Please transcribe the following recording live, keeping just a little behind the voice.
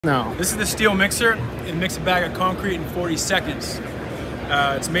No. This is the steel mixer. It makes a bag of concrete in 40 seconds.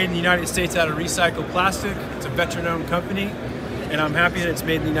 It's made in the United States out of recycled plastic. It's a veteran-owned company, and I'm happy that it's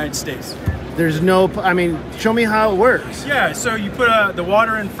made in the United States. There's no, I mean, show me how it works. Yeah, so you put the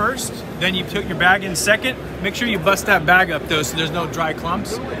water in first, then you put your bag in second. Make sure you bust that bag up though so there's no dry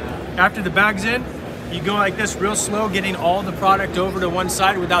clumps. After the bag's in, you go like this real slow, getting all the product over to one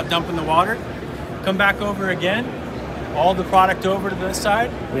side without dumping the water. Come back over again, all the product over to this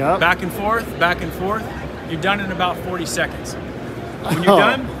side. Yep. Back and forth, back and forth. You're done in about 40 seconds. When you're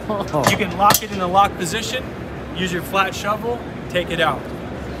done, you can lock it in a lock position, use your flat shovel, take it out.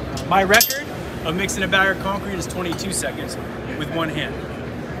 My record of mixing a bag of concrete is 22 seconds with one hand.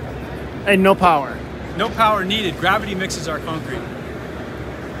 And no power. No power needed. Gravity mixes our concrete.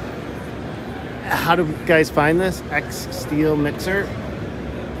 How do guys find this? X Steel Mixer?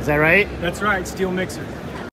 Is that right? That's right, steel mixer.